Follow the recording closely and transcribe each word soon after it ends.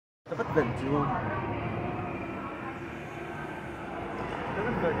Dapat ganito.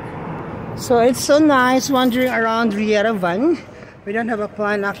 So it's so nice wandering around Yerevan. We don't have a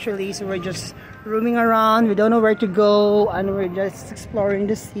plan actually, so we're just roaming around. We don't know where to go, and we're just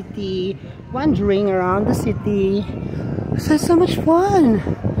exploring the city, wandering around the city. So it's so much fun.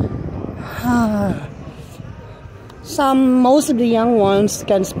 Most of the young ones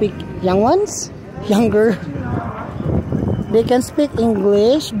can speak. Younger. They can speak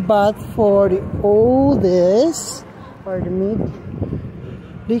English, but for the oldest or the mid,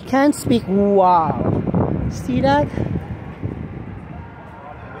 they can't speak. Wow, see that?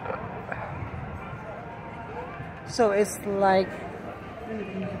 So it's like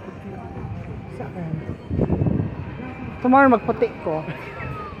tomorrow magputi ko.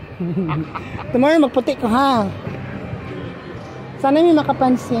 Tomorrow magputi ko ha. Sana may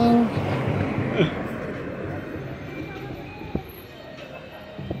makapansin.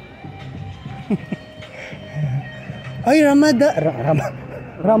 Ay, Ramada.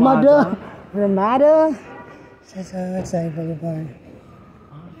 Sa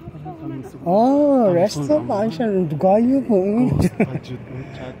oh, restaurant siya. Dugayo po.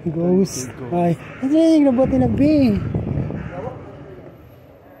 Ghost. Ay, hindi nabuti na B.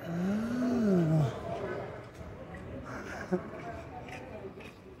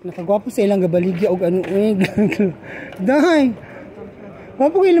 Nakagwapo sa ilang gabaligya og ano Day.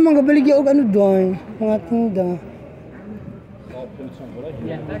 Wapo kayo lamang gabaligya og ano day. Mga tinda.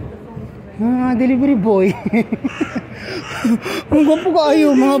 Delivery boy. Ang gwapo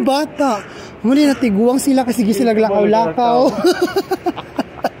kaayo mga bata. Muli natiguang sila kasi sila lakaw-lakaw.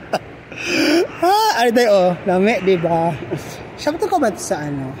 Ay day lami diba? Sakto ka ba sa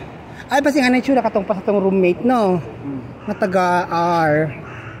ano? Ay kasi nga naitsura katong pa sa tong roommate no. Na taga R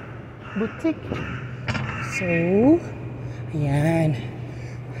boutique. So, ayan.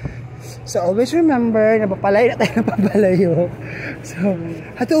 So, always remember, napapalayo na tayo napapalayo. So,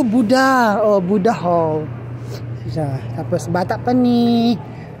 hato, Buddha. Oh, Buddha Hall. Siya. Tapos, bata pa ni.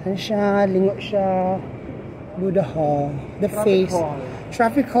 Ano siya? Lingo siya. Buddha Hall. The face.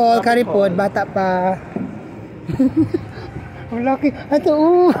 Traffic Hall. Karipod. Bata pa. Ang laki.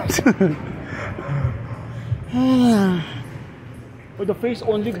 Hato, Oh, the face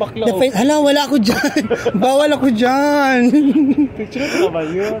only bakla. The face, hala, wala ako dyan. Bawal ako dyan. Picture na ba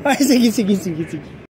yun? Ay, sige.